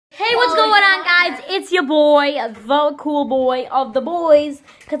what's going on, guys? It's your boy, the cool boy of the boys,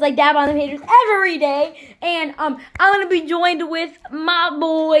 because I dab on the haters every day. And I'm going to be joined with my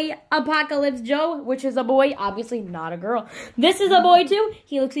boy, Apocalypse Joe, which is a boy, obviously not a girl. This is a boy, too.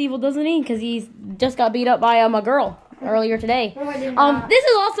 He looks evil, doesn't he? Because he's just got beat up by a girl earlier today. This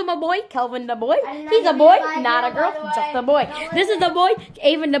is also my boy, Kelvin the boy. He's a boy, not a girl, just a boy. This is the boy,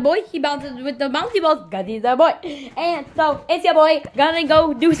 Avon the boy. He bounces with the bouncy balls because he's a boy. And so, it's your boy, gonna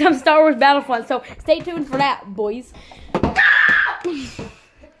go do some Star Wars Battlefront. So, stay tuned for that, boys.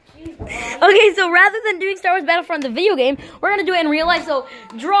 Okay, so rather than doing Star Wars Battlefront, the video game, we're gonna do it in real life. So,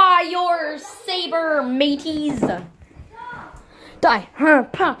 draw your saber, mateys. Die.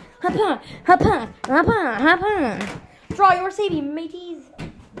 Draw your saber, mateys.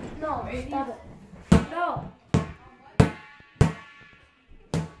 No, stop it. No.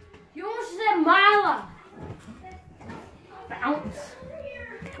 You almost said Mila. Bounce.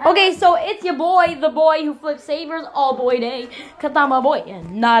 Okay, so it's your boy, the boy who flips sabers all boy day. Cause I'm a boy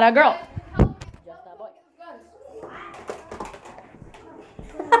and not a girl. Just a boy.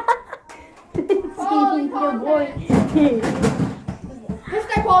 Your boy. This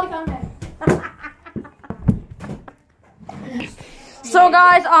guy quality content. So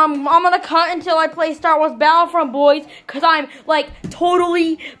guys, I'm gonna cut until I play Star Wars Battlefront, boys, cause I'm like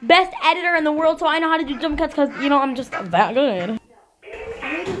totally best editor in the world, so I know how to do jump cuts, cause you know I'm just that good.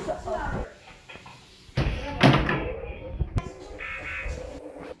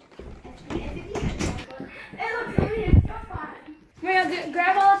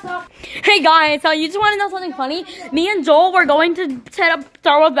 Grab all that stuff. Hey guys, so you just want to know something funny? Me and Joel were going to set up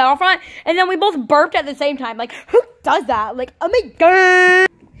Star Wars Battlefront, and then we both burped at the same time. Like, who does that? Like, oh my god!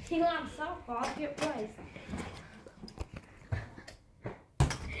 Take on softball, get price.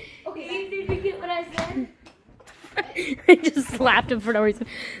 Okay, did you get what I said? I just slapped him for no reason.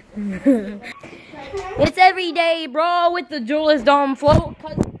 It's every day, bro, with the Julius Dome float.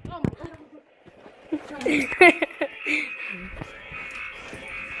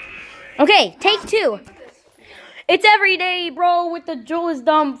 Okay, take two. It's every day, bro, with the Julius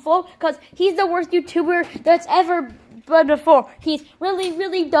Dumb flow, because he's the worst YouTuber that's ever been before. He's really,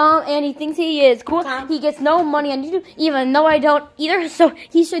 really dumb, and he thinks he is cool. He gets no money on YouTube, even though I don't either, so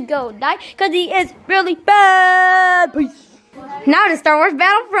he should go die, because he is really bad. Peace. Now to Star Wars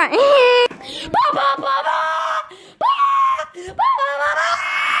Battlefront.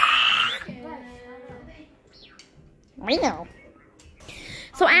 Wow.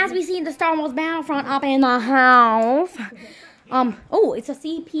 So as we see in the Star Wars Battlefront up in the house, oh, it's a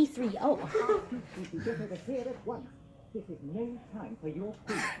CP3. Oh. This is no time for your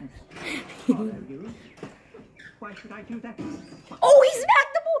foolishness. Why should I do that? Oh, he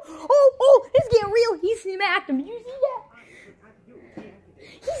smacked the ball. Oh, it's getting real. He smacked him. Did you see that?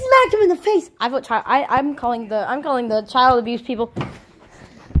 He smacked him in the face. I'm calling the child abuse people.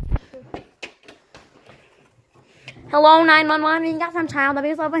 Hello, 911. You got some child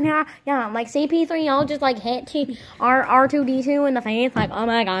abuse up in here? Yeah, like CP3O just like hit R2D2 in the face. Like, oh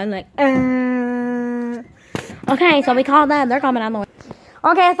my god, like, Okay, so we called them. They're coming on the way.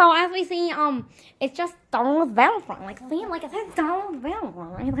 Okay, so as we see, it's just Star Wars Battlefront. Like, see, like it says Star Wars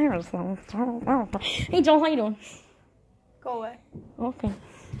Battlefront right there. So Star Wars Battlefront. Hey, Joel, how you doing? Go away. Okay.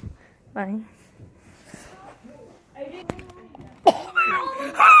 Bye.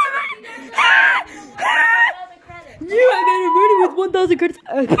 You have been rewarded with 1,000 credits.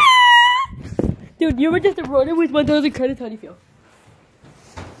 Dude, you were just rewarded with 1,000 credits. How do you feel?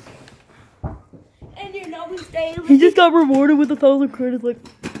 And you know we stayed. He just got rewarded with 1,000 credits. Like.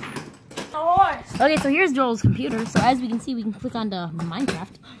 Horse. Okay, so here's Joel's computer. So as we can see, we can click on the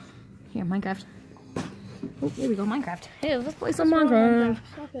Minecraft. Here, Minecraft. Oh, here we go, Minecraft. Hey, let's play some Minecraft.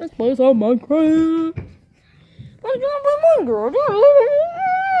 Let's play some Minecraft. Let's play Minecraft.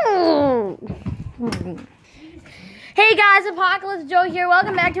 Hey guys, Apocalypse Joe here.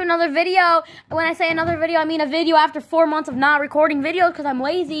 Welcome back to another video. When I say another video, I mean a video after 4 months of not recording videos because I'm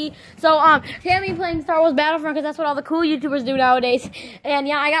lazy. So, today I'm playing Star Wars Battlefront because that's what all the cool YouTubers do nowadays. And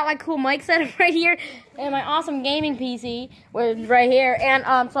yeah, I got my cool mic setup right here and my awesome gaming PC right here. And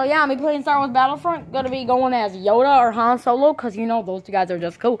so yeah, I'm playing Star Wars Battlefront. Gonna be going as Yoda or Han Solo because you know those two guys are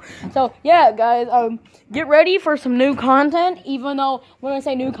just cool. So yeah, guys, get ready for some new content. Even though when I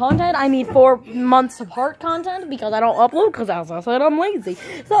say new content, I mean 4 months apart content because I don't upload because as I said, I'm lazy.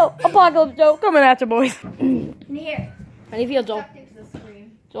 So Apocalypse Joe coming at you, boys. Here. How do you feel, Joel?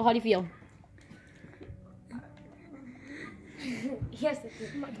 Joel, how do you feel? Yes,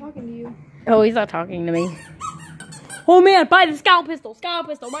 I'm not talking to you. Oh, he's not talking to me. Oh man, buy the scout pistol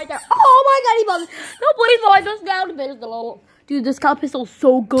right there. Oh my god, he buzzed. No, please buy the scout pistol. Dude, this scout pistol's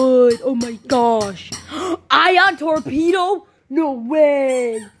so good. Oh my gosh. Ion torpedo? No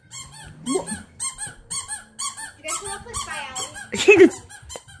way. You guys want to play Spy Alley?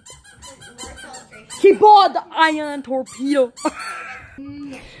 He bought the ion torpedo.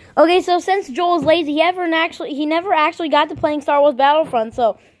 Okay, so since Joel's lazy, he never actually got to playing Star Wars Battlefront.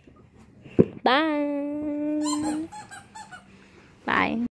 So, bye. Bye.